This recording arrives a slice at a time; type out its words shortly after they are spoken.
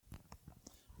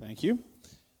Thank you.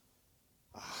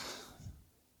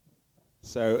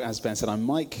 So, as Ben said, I'm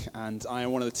Mike, and I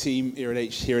am one of the team here at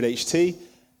HT,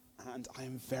 and I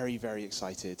am very, very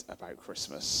excited about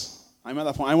Christmas. I'm at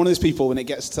that point. I'm one of those people when it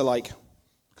gets to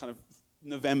kind of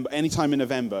November, anytime in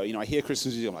November, I hear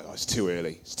Christmas music, I'm like, oh, it's too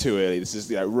early. It's too early. This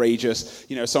is outrageous.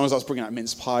 Someone starts bringing out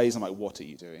mince pies. I'm like, what are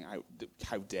you doing?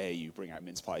 How dare you bring out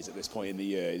mince pies at this point in the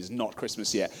year? It's not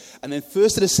Christmas yet. And then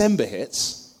 1st of December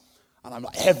hits, and I'm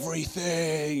like,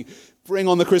 everything. Bring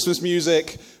on the Christmas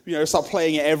music. Start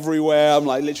playing it everywhere. I'm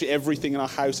like, literally everything in our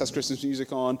house has Christmas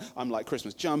music on. I'm like,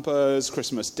 Christmas jumpers,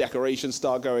 Christmas decorations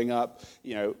start going up.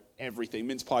 Everything,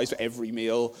 mince pies for every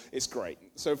meal. It's great.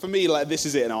 So for me, this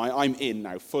is it now. I'm in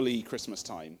now, fully Christmas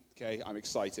time. Okay, I'm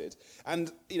excited.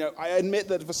 And, I admit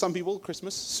that for some people,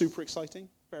 Christmas, super exciting,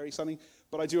 very exciting.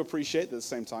 But I do appreciate that at the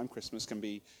same time, Christmas can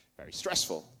be very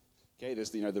stressful. Okay,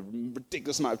 there's, the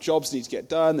ridiculous amount of jobs that need to get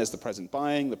done. There's the present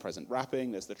buying, the present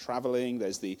wrapping. There's the traveling.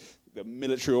 There's the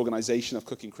military organization of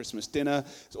cooking Christmas dinner.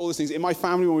 So all those things. In my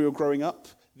family, when we were growing up,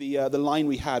 the line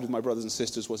we had with my brothers and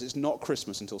sisters was, it's not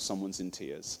Christmas until someone's in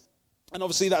tears. And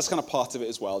obviously that's kind of part of it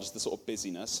as well, just the sort of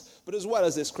busyness. But as well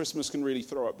as this, Christmas can really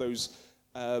throw up those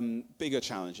bigger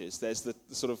challenges. There's the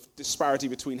sort of disparity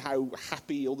between how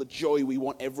happy or the joy we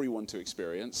want everyone to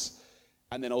experience,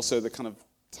 and then also the kind of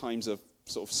times of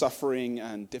sort of suffering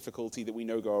and difficulty that we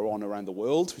know go on around the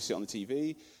world. We see it on the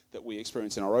TV, that we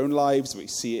experience in our own lives, we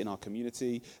see it in our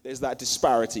community. There's that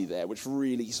disparity there, which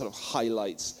really sort of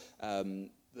highlights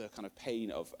the kind of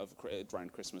pain of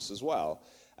around Christmas as well.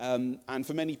 And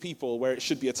for many people, where it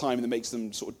should be a time that makes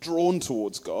them sort of drawn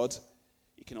towards God,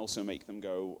 it can also make them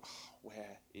go,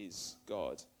 where is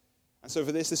God? And so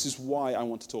for this is why I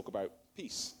want to talk about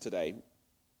peace today.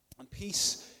 And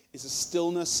peace is a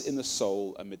stillness in the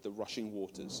soul amid the rushing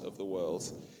waters of the world.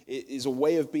 It is a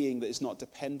way of being that is not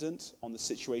dependent on the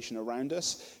situation around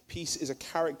us. Peace is a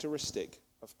characteristic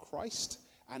of Christ,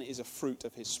 and it is a fruit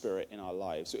of his Spirit in our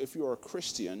lives. So if you're a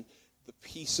Christian, the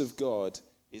peace of God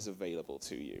is available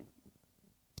to you.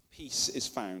 Peace is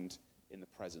found in the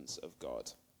presence of God.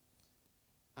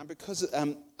 And because,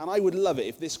 and I would love it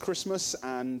if this Christmas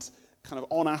and kind of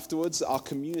on afterwards, our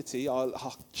community, our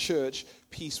church,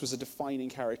 peace was a defining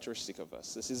characteristic of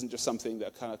us. This isn't just something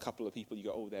that kind of a couple of people, you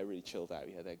go, oh, they're really chilled out,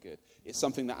 yeah, they're good. It's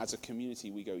something that as a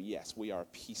community we go, yes, we are a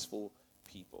peaceful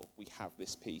people. We have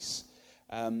this peace.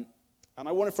 And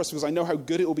I want it for us because I know how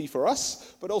good it will be for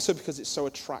us, but also because it's so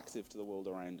attractive to the world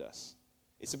around us.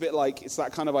 It's a bit like, it's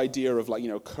that kind of idea of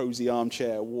cozy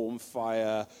armchair, warm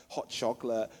fire, hot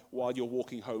chocolate, while you're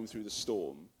walking home through the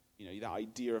storm. That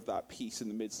idea of that peace in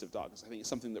the midst of darkness. I think it's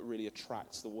something that really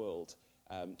attracts the world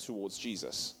towards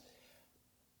Jesus.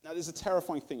 Now, there's a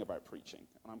terrifying thing about preaching,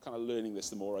 and I'm kind of learning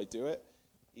this the more I do it,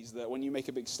 is that when you make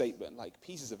a big statement, like,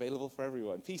 peace is available for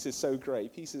everyone, peace is so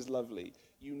great, peace is lovely,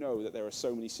 you know that there are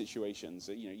so many situations,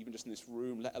 that, even just in this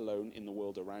room, let alone in the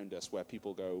world around us, where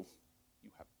people go,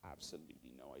 you have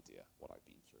absolutely no idea what I've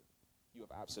been through. You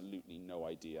have absolutely no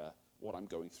idea what I'm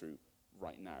going through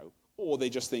right now. Or they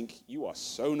just think, you are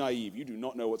so naive, you do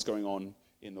not know what's going on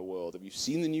in the world. Have you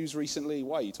seen the news recently?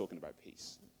 Why are you talking about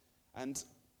peace? And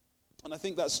I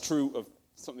think that's true of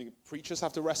something preachers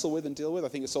have to wrestle with and deal with. I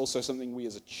think it's also something we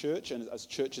as a church, and as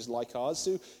churches like ours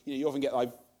do. You often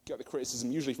I've got the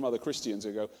criticism usually from other Christians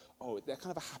who go, oh, they're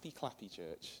kind of a happy, clappy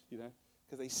church,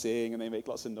 because they sing and they make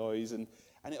lots of noise. And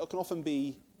it can often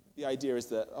be, the idea is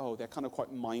that, oh, they're kind of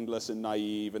quite mindless and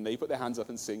naive, and they put their hands up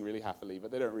and sing really happily, but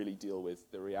they don't really deal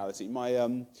with the reality.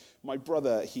 My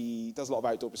brother, he does a lot of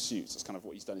outdoor pursuits. That's kind of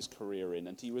what he's done his career in.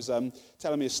 And he was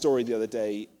telling me a story the other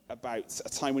day about a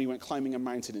time when he went climbing a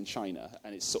mountain in China,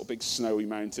 and it's sort of big snowy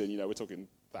mountain. We're talking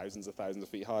thousands of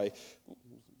feet high.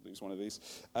 Lose one of these.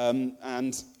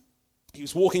 And he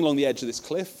was walking along the edge of this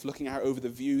cliff, looking out over the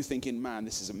view, thinking, man,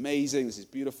 this is amazing, this is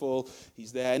beautiful.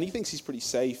 He's there, and he thinks he's pretty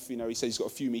safe. He says he's got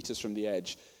a few meters from the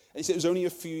edge. And he said it was only a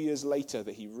few years later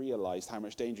that he realized how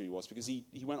much danger he was, because he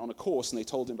went on a course, and they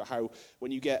told him about how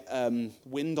when you get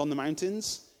wind on the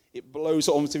mountains, it blows,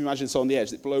 almost if you imagine it's on the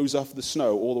edge, it blows off the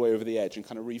snow all the way over the edge and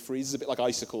kind of refreezes, a bit like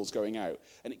icicles going out.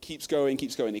 And it keeps going.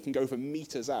 It can go for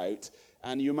meters out,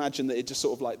 and you imagine that it's just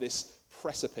sort of like this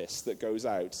precipice that goes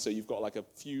out, so you've got like a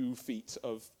few feet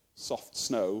of soft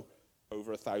snow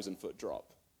over 1,000-foot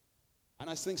drop. And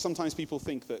I think sometimes people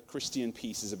think that Christian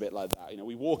peace is a bit like that.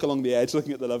 We walk along the edge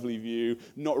looking at the lovely view,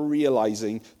 not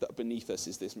realizing that beneath us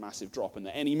is this massive drop, and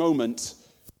at any moment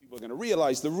people are going to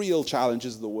realize the real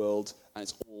challenges of the world, and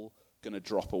it's all going to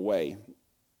drop away.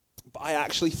 But I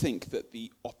actually think that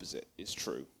the opposite is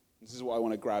true. This is what I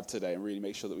want to grab today and really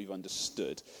make sure that we've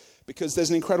understood. Because there's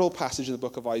an incredible passage in the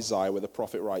book of Isaiah where the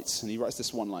prophet writes, and he writes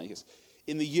this one line. He goes,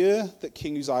 In the year that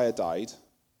King Uzziah died,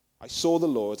 I saw the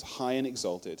Lord high and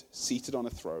exalted, seated on a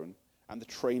throne, and the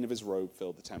train of his robe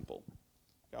filled the temple.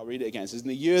 I'll read it again. It says, in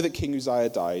the year that King Uzziah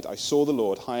died, I saw the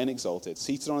Lord high and exalted,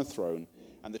 seated on a throne,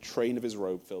 and the train of his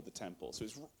robe filled the temple. So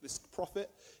this prophet,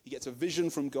 he gets a vision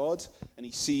from God, and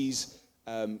he sees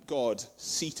God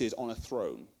seated on a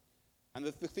throne. And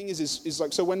the thing is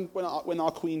like, so when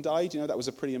our queen died, that was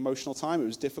a pretty emotional time. It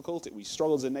was difficult. We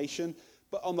struggled as a nation.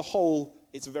 But on the whole,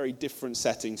 it's a very different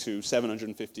setting to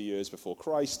 750 years before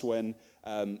Christ, when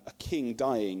a king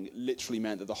dying literally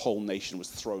meant that the whole nation was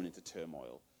thrown into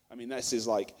turmoil. I mean, this is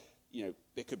like,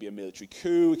 there could be a military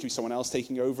coup, it could be someone else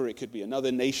taking over, it could be another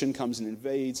nation comes and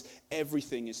invades,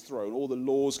 everything is thrown, all the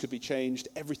laws could be changed,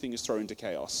 everything is thrown into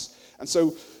chaos. And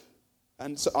so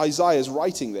Isaiah is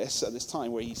writing this at this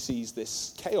time where he sees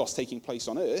this chaos taking place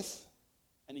on earth,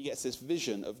 and he gets this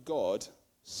vision of God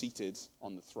seated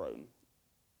on the throne.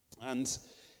 And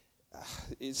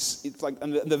it's like,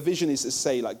 and the vision is to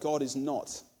say, like, God is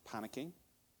not panicking,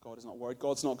 God is not worried,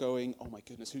 God's not going, oh my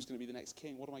goodness, who's going to be the next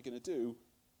king, what am I going to do?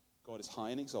 God is high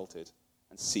and exalted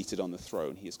and seated on the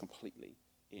throne. He is completely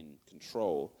in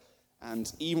control.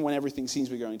 And even when everything seems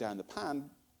to be going down the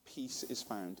pan, peace is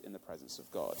found in the presence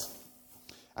of God.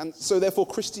 And so therefore,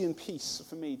 Christian peace,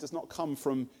 for me, does not come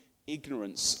from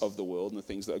ignorance of the world and the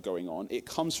things that are going on. It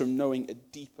comes from knowing a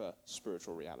deeper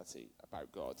spiritual reality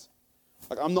about God.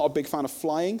 Like, I'm not a big fan of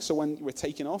flying, so when we're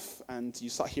taking off and you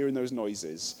start hearing those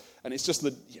noises, and it's just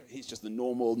the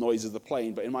normal noise of the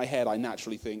plane, but in my head I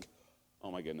naturally think,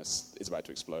 oh my goodness, it's about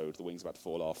to explode, the wing's about to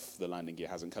fall off, the landing gear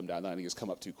hasn't come down, the landing gear's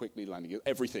come up too quickly,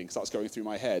 everything starts going through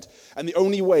my head. And the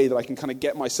only way that I can kind of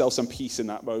get myself some peace in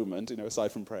that moment,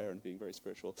 aside from prayer and being very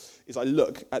spiritual, is I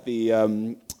look at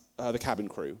the cabin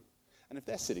crew. And if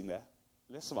they're sitting there,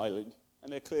 they're smiling,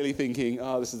 and they're clearly thinking,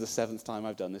 oh, this is the 7th time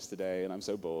I've done this today, and I'm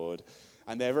so bored,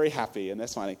 and they're very happy, and they're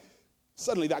smiling,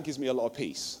 suddenly that gives me a lot of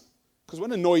peace. Because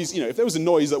when a noise, if there was a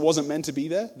noise that wasn't meant to be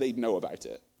there, they'd know about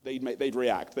it. They'd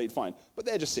react, they'd find. But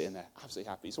they're just sitting there, absolutely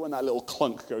happy. So when that little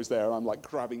clunk goes there, and I'm like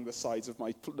grabbing the sides of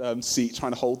my seat,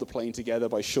 trying to hold the plane together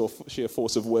by sheer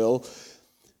force of will,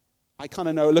 I kind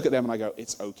of look at them and I go,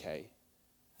 it's okay.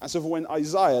 And so when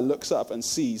Isaiah looks up and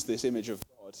sees this image of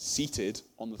God seated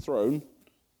on the throne,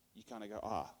 you kind of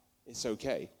go, it's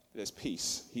okay. There's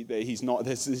peace. He's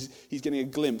getting a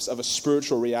glimpse of a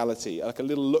spiritual reality, like a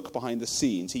little look behind the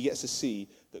scenes. He gets to see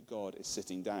that God is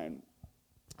sitting down.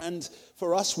 And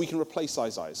for us, we can replace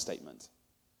Isaiah's statement.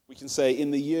 We can say, in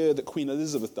the year that Queen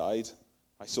Elizabeth died,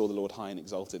 I saw the Lord high and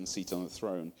exalted and seated on the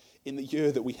throne. In the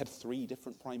year that we had 3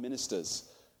 different prime ministers,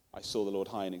 I saw the Lord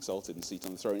high and exalted and seated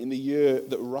on the throne. In the year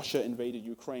that Russia invaded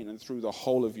Ukraine and threw the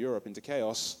whole of Europe into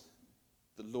chaos,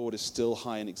 the Lord is still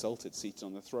high and exalted, seated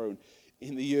on the throne.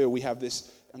 In the year we have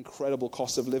this incredible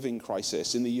cost of living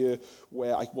crisis, in the year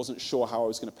where I wasn't sure how I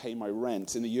was going to pay my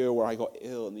rent, in the year where I got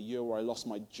ill, in the year where I lost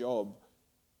my job,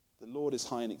 the Lord is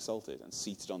high and exalted and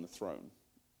seated on the throne.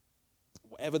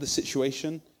 Whatever the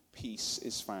situation, peace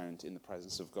is found in the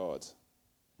presence of God.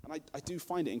 And I do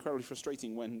find it incredibly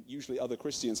frustrating when usually other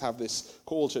Christians have this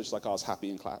call church like ours happy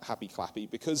and happy clappy,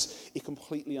 because it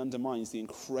completely undermines the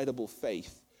incredible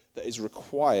faith that is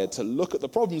required to look at the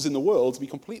problems in the world, to be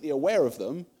completely aware of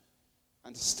them,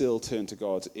 and to still turn to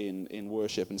God in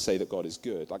worship and say that God is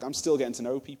good. Like, I'm still getting to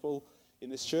know people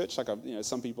in this church. Like,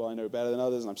 some people I know better than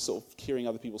others, and I'm sort of hearing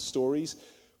other people's stories.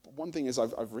 But one thing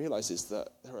I've realized is that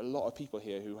there are a lot of people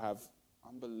here who have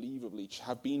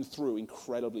been through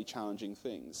incredibly challenging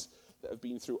things, that have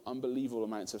been through unbelievable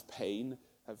amounts of pain,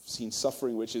 have seen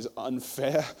suffering which is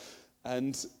unfair,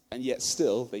 and yet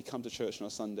still they come to church on a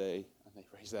Sunday and they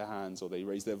raise their hands, or they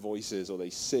raise their voices, or they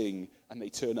sing, and they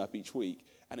turn up each week.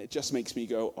 And it just makes me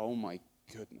go, oh my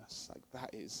goodness, like,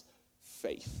 that is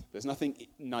faith. There's nothing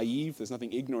naive, there's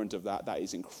nothing ignorant of that. That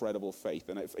is incredible faith,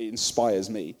 and it inspires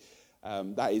me.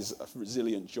 That is a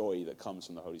resilient joy that comes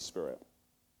from the Holy Spirit.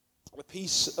 The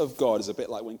peace of God is a bit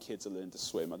like when kids are learning to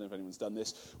swim. I don't know if anyone's done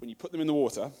this. When you put them in the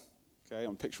water, okay,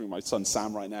 I'm picturing my son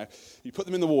Sam right now. You put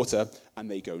them in the water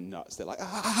and they go nuts. They're like,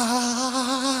 ah!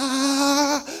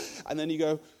 And then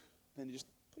you just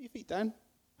put your feet down.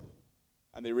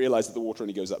 And they realize that the water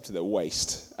only goes up to their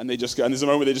waist. And they just go, and there's a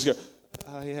moment where they just go,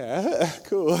 oh yeah,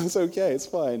 cool, it's okay, it's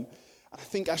fine. And I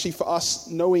think actually for us,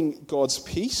 knowing God's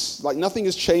peace, like nothing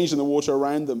has changed in the water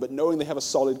around them, but knowing they have a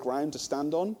solid ground to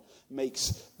stand on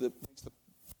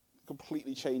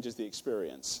completely changes the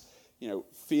experience.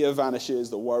 Fear vanishes,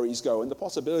 the worries go, and the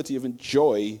possibility of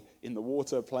joy in the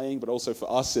water playing, but also for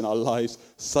us in our lives,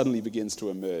 suddenly begins to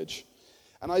emerge.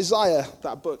 And Isaiah,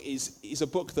 that book, is a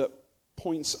book that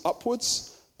points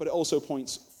upwards, but it also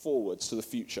points forwards to the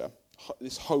future.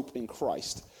 this hope in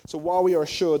Christ. So while we are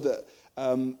assured that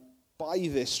by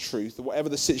this truth, that whatever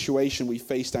the situation we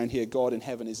face down here, God in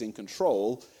heaven is in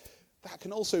control, that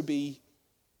can also be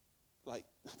like,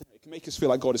 I don't know, it can make us feel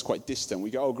like God is quite distant. We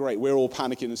go, oh great, we're all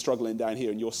panicking and struggling down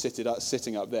here and you're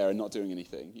sitting up there and not doing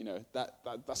anything. You know,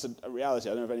 that's a reality.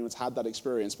 I don't know if anyone's had that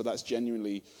experience, but that's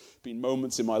genuinely been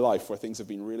moments in my life where things have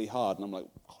been really hard and I'm like,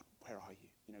 God, where are you?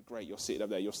 You know, great, you're sitting up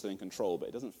there, you're still in control, but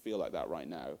it doesn't feel like that right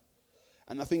now.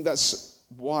 And I think that's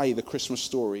why the Christmas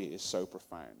story is so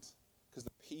profound. Because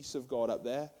the peace of God up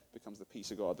there becomes the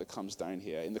peace of God that comes down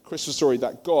here. In the Christmas story,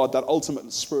 that God, that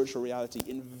ultimate spiritual reality,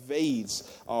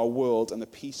 invades our world, and the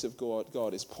peace of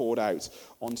God is poured out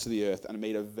onto the earth and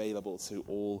made available to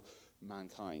all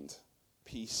mankind.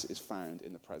 Peace is found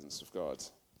in the presence of God.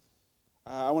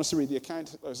 I want us to read the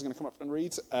account. I was going to come up and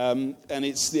read. And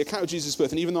it's the account of Jesus'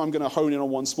 birth. And even though I'm going to hone in on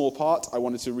one small part, I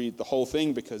wanted to read the whole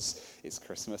thing because it's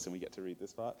Christmas and we get to read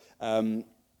this part.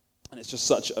 And it's just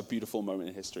such a beautiful moment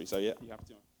in history. So, yeah, you have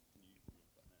to.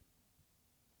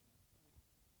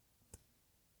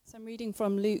 So I'm reading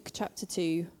from Luke chapter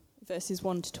 2, verses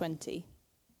 1 to 20.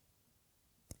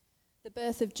 The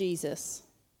birth of Jesus.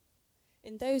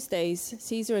 In those days,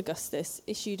 Caesar Augustus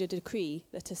issued a decree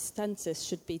that a census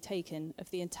should be taken of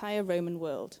the entire Roman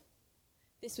world.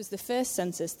 This was the first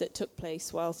census that took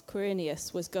place whilst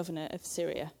Quirinius was governor of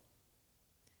Syria.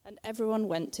 And everyone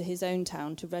went to his own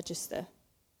town to register.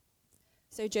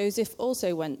 So Joseph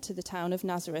also went to the town of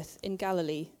Nazareth in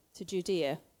Galilee, to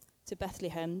Judea, to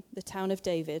Bethlehem, the town of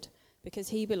David, because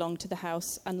he belonged to the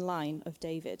house and line of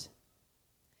David.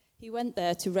 He went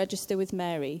there to register with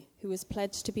Mary, who was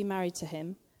pledged to be married to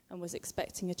him and was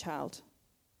expecting a child.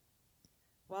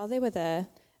 While they were there,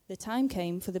 the time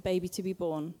came for the baby to be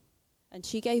born, and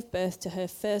she gave birth to her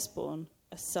firstborn,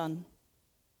 a son.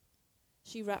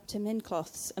 She wrapped him in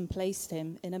cloths and placed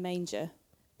him in a manger,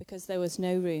 because there was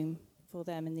no room for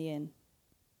them in the inn.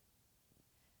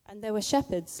 And there were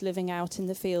shepherds living out in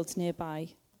the fields nearby,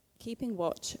 keeping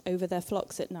watch over their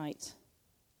flocks at night.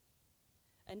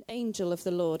 An angel of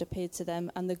the Lord appeared to them,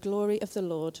 and the glory of the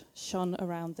Lord shone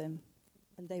around them,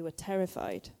 and they were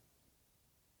terrified.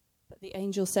 But the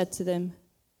angel said to them,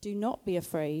 "Do not be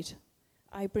afraid.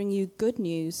 I bring you good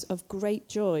news of great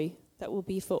joy that will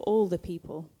be for all the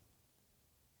people.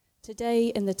 Today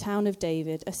in the town of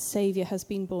David a Saviour has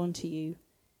been born to you.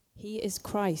 He is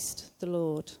Christ the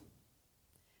Lord.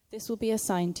 This will be a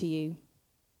sign to you.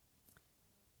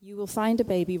 You will find a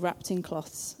baby wrapped in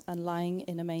cloths and lying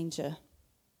in a manger."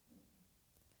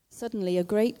 Suddenly a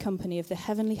great company of the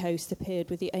heavenly host appeared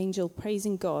with the angel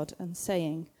praising God and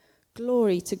saying,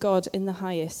 "Glory to God in the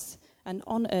highest, and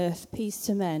on earth peace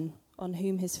to men on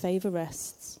whom his favour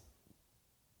rests."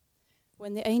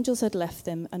 When the angels had left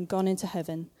them and gone into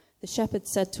heaven, the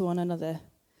shepherds said to one another,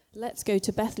 "Let's go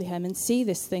to Bethlehem and see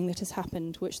this thing that has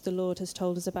happened, which the Lord has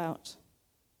told us about."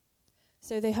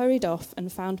 So they hurried off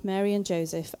and found Mary and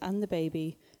Joseph and the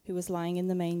baby, who was lying in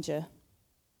the manger.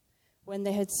 When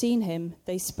they had seen him,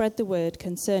 they spread the word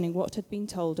concerning what had been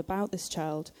told about this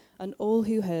child, and all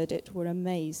who heard it were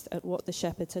amazed at what the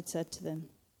shepherds had said to them.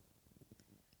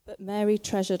 But Mary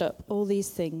treasured up all these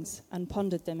things and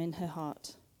pondered them in her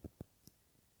heart.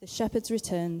 The shepherds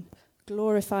returned,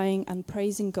 glorifying and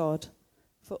praising God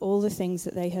for all the things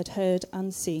that they had heard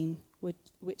and seen,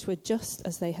 which were just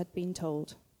as they had been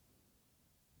told.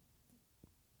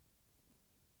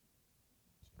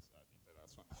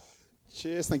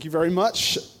 Cheers, thank you very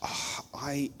much.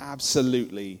 I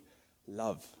absolutely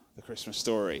love the Christmas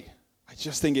story. I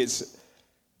just think it's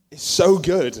so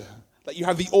good that you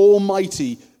have the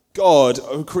almighty God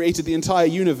who created the entire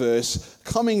universe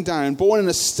coming down, born in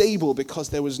a stable because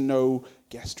there was no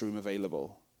guest room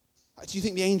available. Do you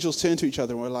think the angels turned to each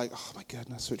other and were like, "Oh my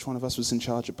goodness, which one of us was in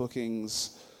charge of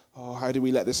bookings? Oh, how did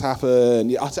we let this happen?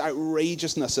 The utter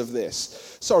outrageousness of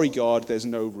this. Sorry, God, there's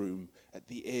no room at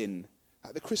the inn."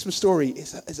 The Christmas story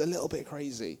is a little bit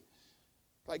crazy.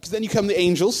 Because then you come the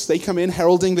angels, they come in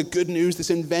heralding the good news, this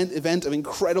event of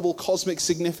incredible cosmic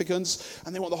significance,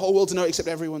 and they want the whole world to know except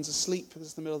everyone's asleep because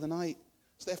it's the middle of the night.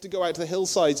 So they have to go out to the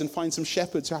hillsides and find some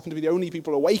shepherds who happen to be the only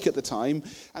people awake at the time,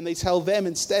 and they tell them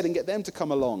instead and get them to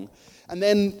come along. And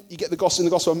then you get in the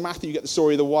Gospel of Matthew, you get the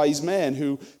story of the wise men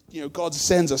who, God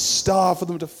sends a star for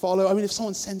them to follow. I mean, if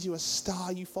someone sends you a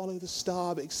star, you follow the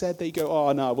star, but instead they go,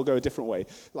 "Oh, no, we'll go a different way."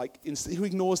 Who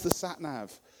ignores the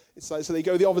sat-nav? It's like, so they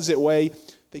go the opposite way.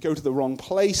 They go to the wrong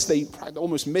place. They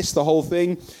almost miss the whole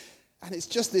thing. And it's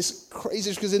just this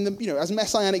crazy, because as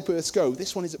messianic births go,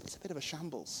 this one it's a bit of a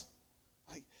shambles.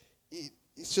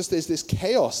 It's just there's this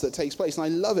chaos that takes place. And I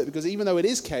love it because even though it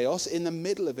is chaos, in the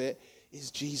middle of it is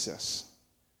Jesus.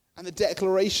 And the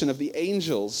declaration of the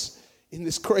angels in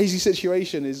this crazy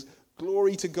situation is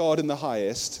glory to God in the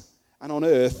highest, and on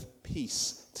earth,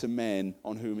 peace to men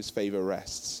on whom his favor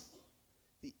rests.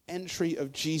 The entry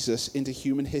of Jesus into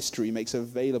human history makes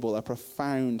available a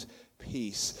profound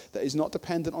peace that is not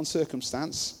dependent on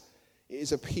circumstance. It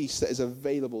is a peace that is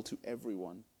available to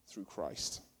everyone through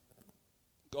Christ.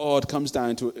 God comes down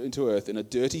into earth in a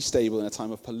dirty stable in a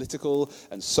time of political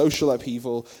and social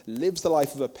upheaval, lives the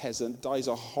life of a peasant, dies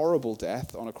a horrible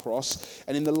death on a cross,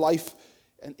 and in the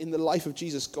life of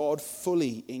Jesus, God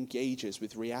fully engages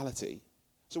with reality.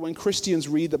 So when Christians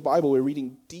read the Bible, we're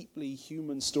reading deeply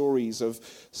human stories of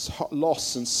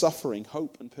loss and suffering,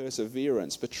 hope and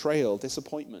perseverance, betrayal,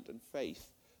 disappointment and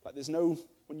faith. Like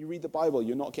when you read the Bible,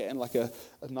 you're not getting like a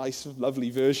nice, lovely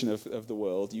version of the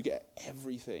world. You get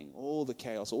everything, all the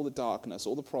chaos, all the darkness,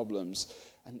 all the problems,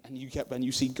 and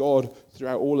you see God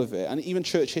throughout all of it. And even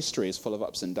church history is full of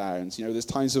ups and downs. There's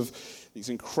times of these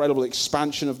incredible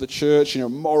expansion of the church,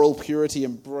 moral purity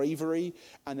and bravery,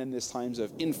 and then there's times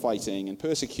of infighting and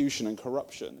persecution and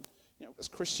corruption. As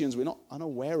Christians, we're not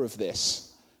unaware of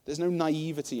this. There's no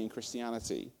naivety in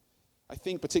Christianity. I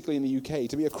think particularly in the UK,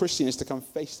 to be a Christian is to come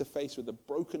face to face with the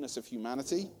brokenness of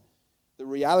humanity, the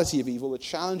reality of evil, the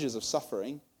challenges of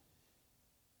suffering,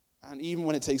 and even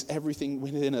when it takes everything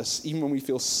within us, even when we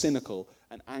feel cynical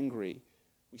and angry,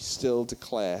 we still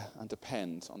declare and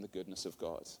depend on the goodness of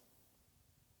God.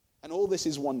 And all this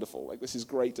is wonderful. This is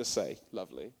great to say,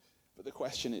 lovely. But the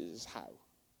question is how?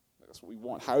 That's what we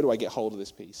want. How do I get hold of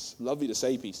this peace? Lovely to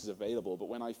say peace is available, but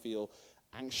when I feel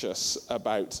anxious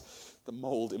about the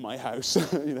mold in my house,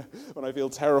 when I feel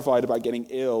terrified about getting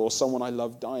ill or someone I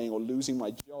love dying or losing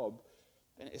my job,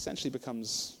 then it essentially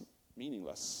becomes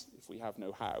meaningless if we have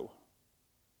no how.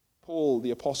 Paul,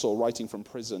 the apostle, writing from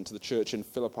prison to the church in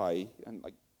Philippi, and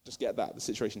just get that, the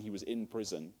situation, he was in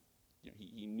prison.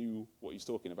 He knew what he's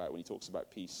talking about when he talks about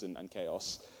peace and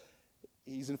chaos.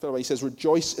 He's in Philippi, he says,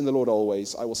 "Rejoice in the Lord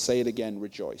always. I will say it again,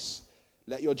 rejoice.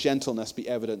 Let your gentleness be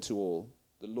evident to all.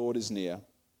 The Lord is near.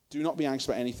 Do not be anxious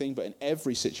about anything, but in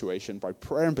every situation, by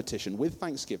prayer and petition, with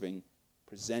thanksgiving,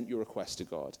 present your request to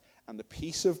God. And the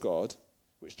peace of God,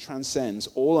 which transcends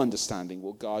all understanding,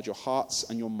 will guard your hearts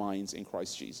and your minds in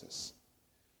Christ Jesus."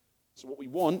 So what we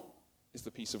want is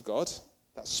the peace of God,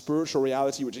 that spiritual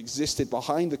reality which existed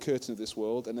behind the curtain of this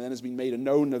world and then has been made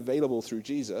known and available through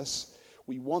Jesus.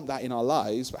 We want that in our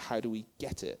lives, but how do we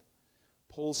get it?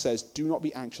 Paul says, do not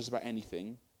be anxious about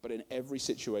anything, but in every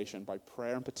situation, by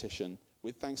prayer and petition,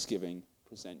 with thanksgiving,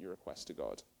 present your request to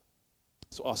God.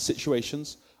 So our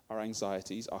situations, our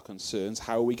anxieties, our concerns,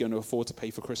 how are we going to afford to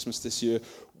pay for Christmas this year?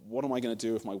 What am I going to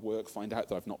do if my work find out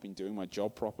that I've not been doing my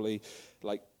job properly?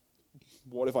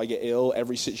 What if I get ill?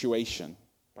 Every situation,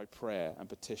 by prayer and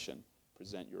petition,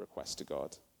 present your request to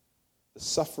God. The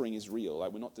suffering is real.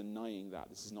 We're not denying that.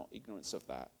 This is not ignorance of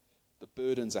that. The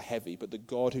burdens are heavy, but the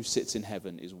God who sits in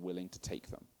heaven is willing to take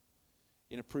them.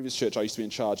 In a previous church, I used to be in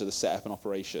charge of the setup and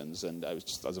operations, and I was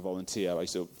just as a volunteer. I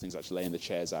used to do things like laying the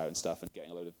chairs out and stuff and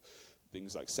getting a load of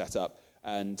things set up.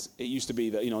 And it used to be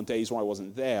that, on days when I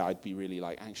wasn't there, I'd be really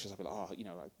anxious. I'd be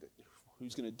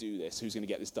who's going to do this? Who's going to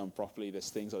get this done properly? There's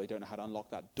things that they don't know how to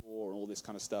unlock that door and all this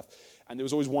kind of stuff. And there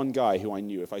was always one guy who I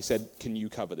knew. If I said, "Can you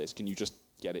cover this? Can you just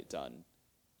get it done?"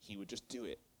 He would just do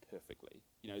it perfectly.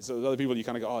 So there's other people you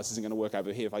kind of go, "Oh, this isn't going to work out."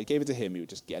 But here, if I gave it to him, he would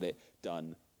just get it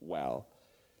done well.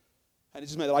 And it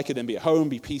just meant that I could then be at home,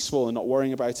 be peaceful, and not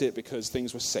worrying about it because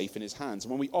things were safe in his hands.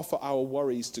 And when we offer our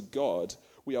worries to God,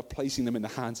 we are placing them in the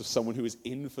hands of someone who is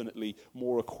infinitely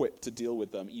more equipped to deal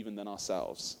with them even than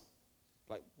ourselves.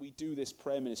 We do this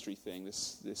prayer ministry thing,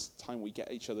 this time we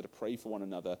get each other to pray for one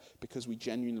another because we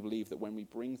genuinely believe that when we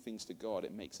bring things to God,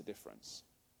 it makes a difference.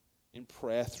 In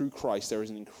prayer, through Christ, there is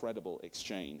an incredible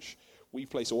exchange. We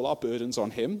place all our burdens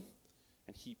on him,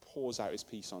 and he pours out his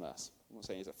peace on us. I'm not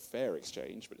saying it's a fair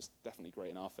exchange, but it's definitely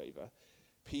great in our favor.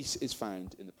 Peace is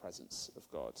found in the presence of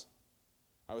God.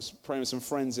 I was praying with some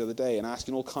friends the other day and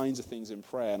asking all kinds of things in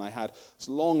prayer, and I had this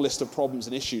long list of problems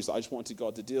and issues that I just wanted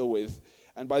God to deal with.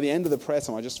 And by the end of the prayer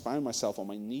time, I just found myself on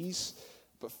my knees,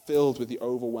 but filled with the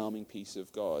overwhelming peace of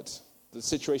God. The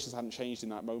situations hadn't changed in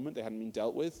that moment. They hadn't been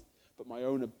dealt with. But my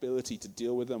own ability to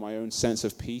deal with them, my own sense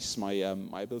of peace, my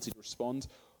ability to respond,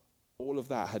 all of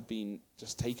that had been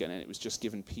just taken, and it was just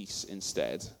given peace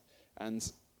instead.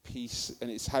 And peace, and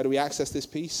it's how do we access this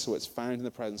peace? So it's found in the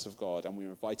presence of God, and we're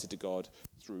invited to God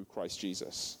through Christ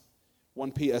Jesus.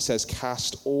 1 Peter says,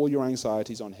 cast all your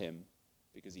anxieties on him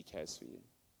because he cares for you.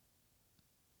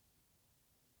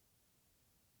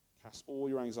 Cast all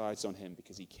your anxieties on him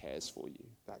because he cares for you.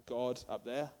 That God up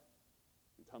there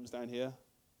who comes down here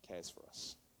cares for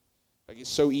us. Like, it's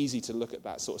so easy to look at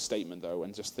that sort of statement, though,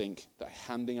 and just think that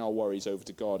handing our worries over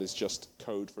to God is just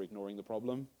code for ignoring the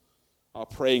problem, or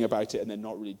praying about it and then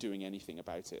not really doing anything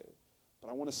about it. But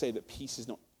I want to say that peace is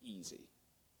not easy.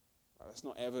 Let's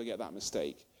not ever get that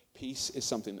mistake. Peace is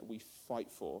something that we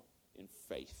fight for in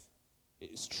faith.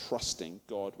 It is trusting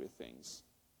God with things,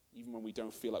 even when we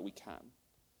don't feel like we can.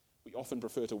 We often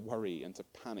prefer to worry and to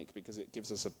panic because it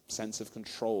gives us a sense of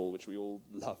control, which we all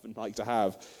love and like to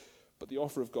have. But the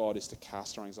offer of God is to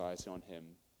cast our anxiety on him,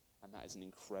 and that is an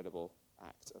incredible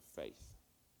act of faith.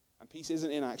 And peace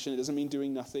isn't inaction. It doesn't mean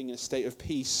doing nothing. In a state of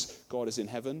peace, God is in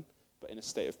heaven, but in a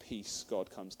state of peace, God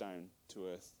comes down to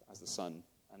earth as the Son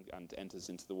and enters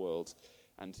into the world.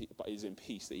 But it is in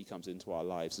peace that he comes into our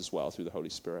lives as well through the Holy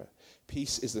Spirit.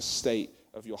 Peace is the state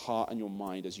of your heart and your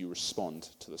mind as you respond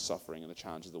to the suffering and the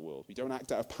challenges of the world. We don't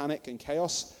act out of panic and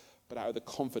chaos, but out of the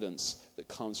confidence that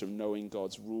comes from knowing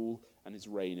God's rule and his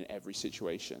reign in every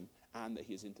situation, and that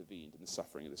he has intervened in the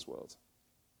suffering of this world.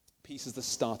 Peace is the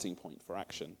starting point for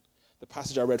action. The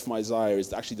passage I read from Isaiah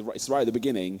is actually it's right at the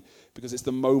beginning, because it's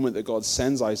the moment that God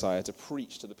sends Isaiah to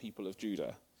preach to the people of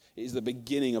Judah. It is the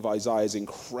beginning of Isaiah's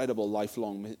incredible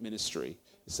lifelong ministry.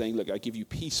 It's saying, look, I give you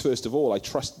peace first of all. I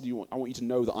trust you. I want you to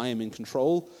know that I am in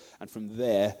control, and from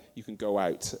there you can go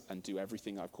out and do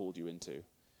everything I've called you into.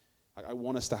 I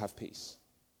want us to have peace.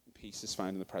 Peace is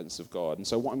found in the presence of God. And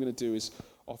so what I'm going to do is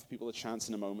offer people a chance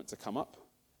in a moment to come up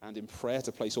and in prayer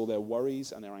to place all their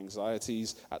worries and their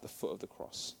anxieties at the foot of the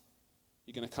cross.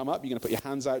 You're going to come up, you're going to put your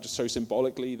hands out just so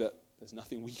symbolically that there's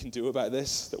nothing we can do about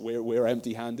this, that we're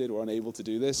empty-handed, we're unable to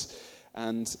do this.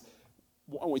 And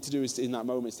what I want you to do is, in that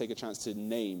moment, is take a chance to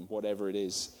name whatever it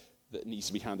is that needs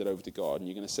to be handed over to God. And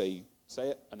you're going to say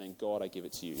it, and then, God, I give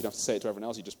it to you. You don't have to say it to everyone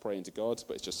else, you just pray into God,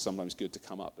 but it's just sometimes good to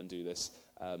come up and do this,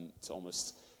 to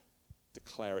almost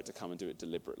declare it, to come and do it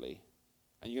deliberately.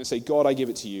 And you're going to say, God, I give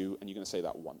it to you, and you're going to say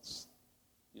that once.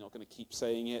 You're not going to keep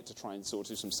saying it to try and sort of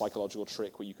do some psychological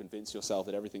trick where you convince yourself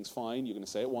that everything's fine. You're going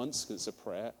to say it once because it's a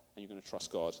prayer, and you're going to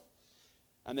trust God.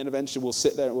 And then eventually we'll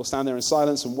stand there in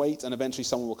silence and wait, and eventually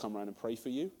someone will come around and pray for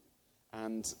you.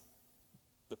 And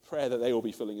the prayer that they will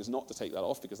be filling is not to take that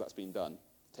off, because that's been done.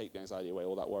 Take the anxiety away,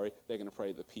 all that worry. They're going to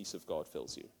pray that the peace of God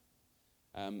fills you.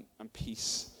 And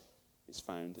peace is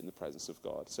found in the presence of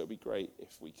God. So it'd be great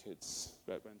if we could,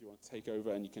 Ben, do you want to take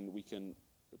over? And it'd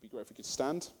be great if we could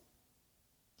stand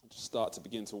and just start to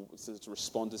begin to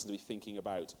respond to this, and to be thinking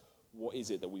about what is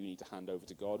it that we need to hand over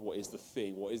to God? What is the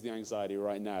thing? What is the anxiety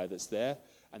right now that's there?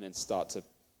 And then start to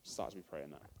be praying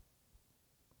that.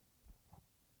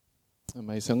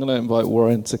 Amazing. I'm going to invite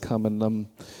Warren to come and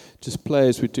just play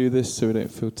as we do this, so we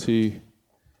don't feel too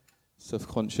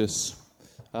self-conscious.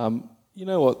 You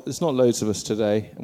know what? There's not loads of us today.